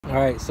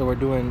Alright, so we're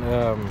doing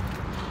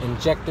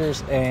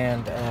injectors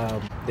and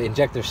the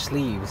injector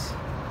sleeves,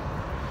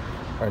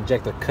 or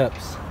injector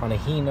cups, on a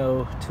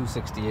Hino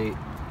 268.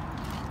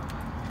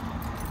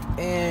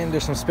 And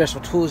there's some special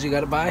tools you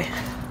gotta buy,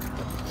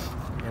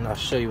 and I'll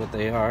show you what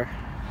they are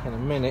in a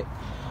minute.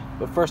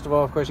 But first of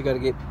all, of course, you gotta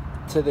get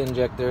to the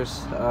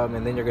injectors,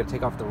 and then you're gonna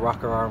take off the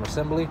rocker arm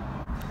assembly.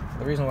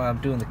 The reason why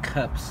I'm doing the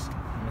cups,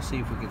 I'm gonna see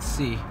if we can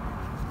see.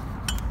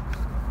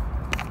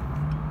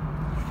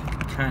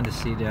 Kind of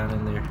see down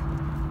in there.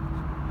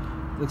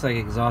 Looks like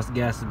exhaust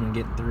gas has been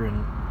getting through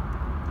and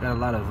got a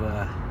lot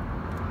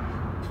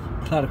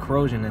of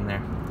corrosion in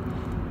there.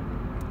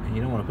 And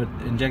you don't want to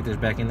put injectors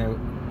back in there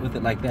with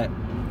it like that.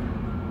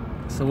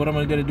 So what I'm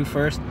gonna do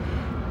first,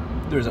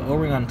 there's an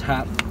O-ring on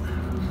top.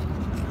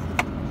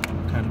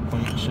 Kind of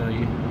point and show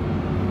you.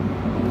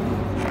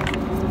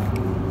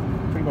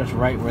 Pretty much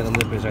right where the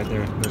lip is, right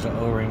there. There's an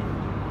O-ring.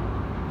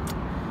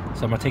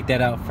 So I'm gonna take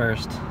that out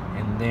first,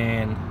 and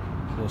then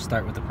we'll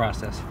start with the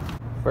process.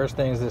 First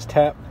thing is this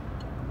tap.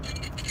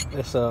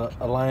 This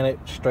align it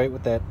straight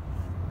with that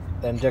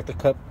injector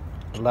cup.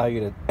 Allow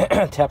you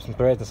to tap some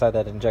threads inside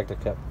that injector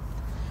cup.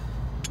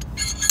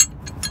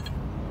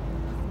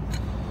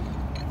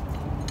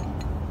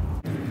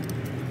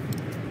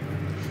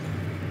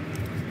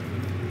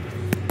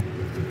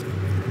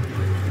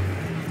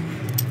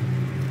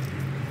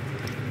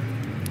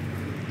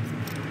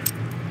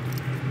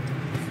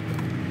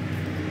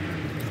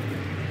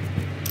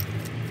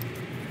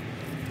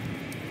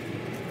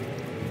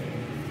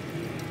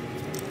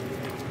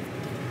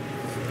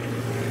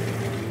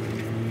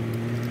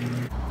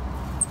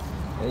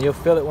 And you'll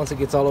feel it once it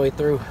gets all the way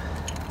through.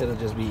 It'll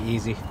just be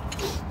easy.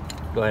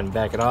 Go ahead and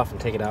back it off and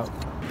take it out.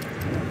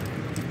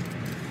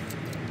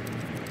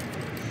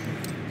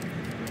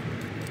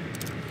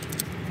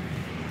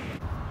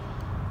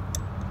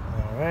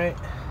 Alright.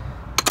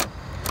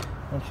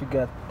 Once you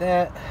got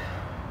that,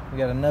 we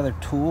got another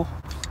tool.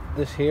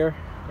 This here,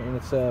 and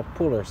it's a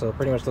puller. So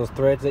pretty much those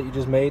threads that you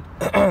just made,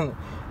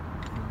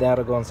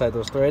 that'll go inside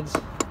those threads.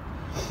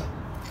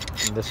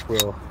 And this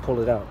will pull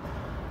it out.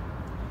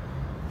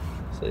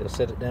 So you'll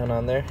set it down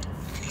on there.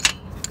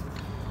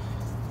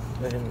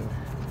 Go ahead and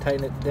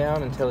tighten it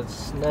down until it's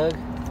snug.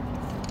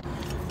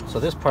 So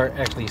this part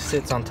actually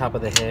sits on top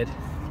of the head.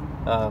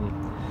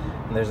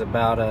 And there's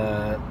about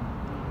a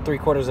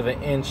 3/4 of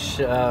an inch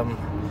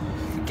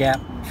gap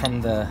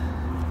from the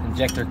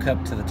injector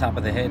cup to the top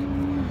of the head.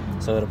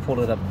 So it'll pull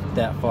it up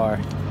that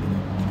far.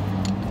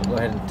 So go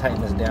ahead and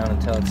tighten this down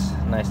until it's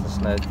nice and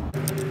snug.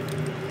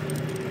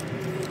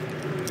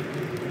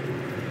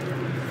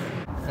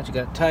 Once you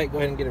got it tight, go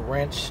ahead and get a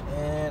wrench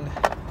and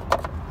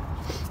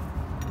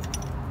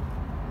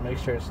make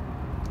sure it's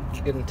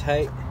good and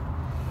tight.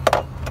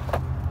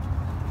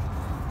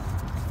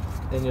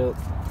 Then you'll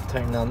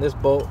tighten down this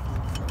bolt,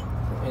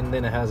 and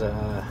then it has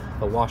a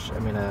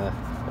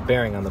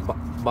bearing on the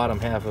bottom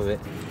half of it.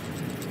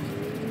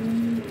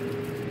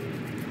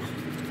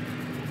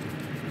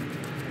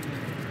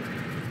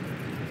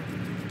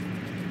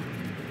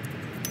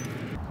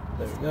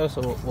 There we go.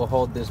 So we'll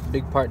hold this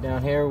big part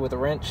down here with a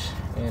wrench,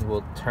 and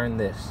we'll turn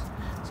this.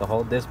 So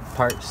hold this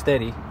part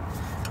steady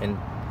and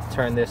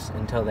turn this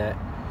until that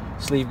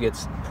sleeve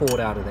gets pulled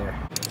out of there.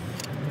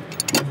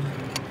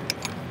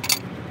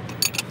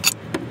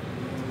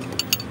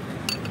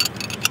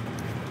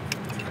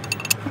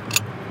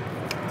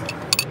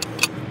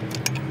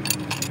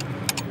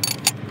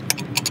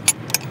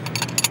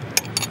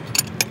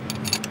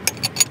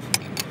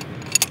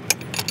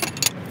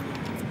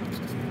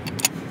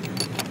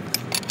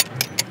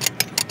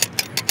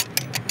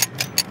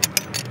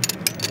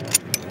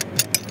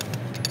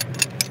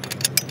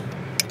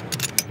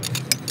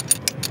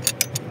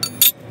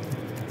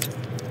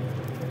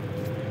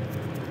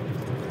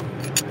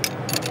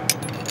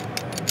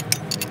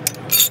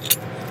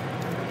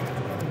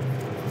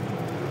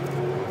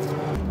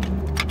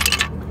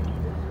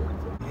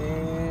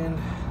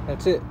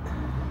 That's it.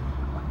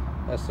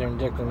 That's the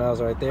injector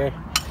nozzle right there.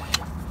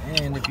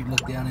 And if you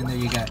look down in there,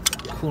 you got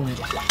coolant,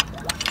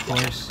 of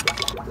course,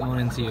 going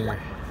into your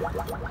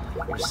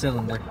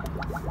cylinder.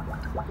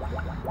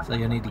 So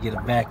you'll need to get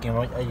a vacuum.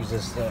 I use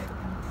this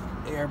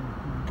air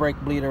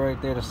brake bleeder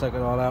right there to suck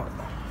it all out.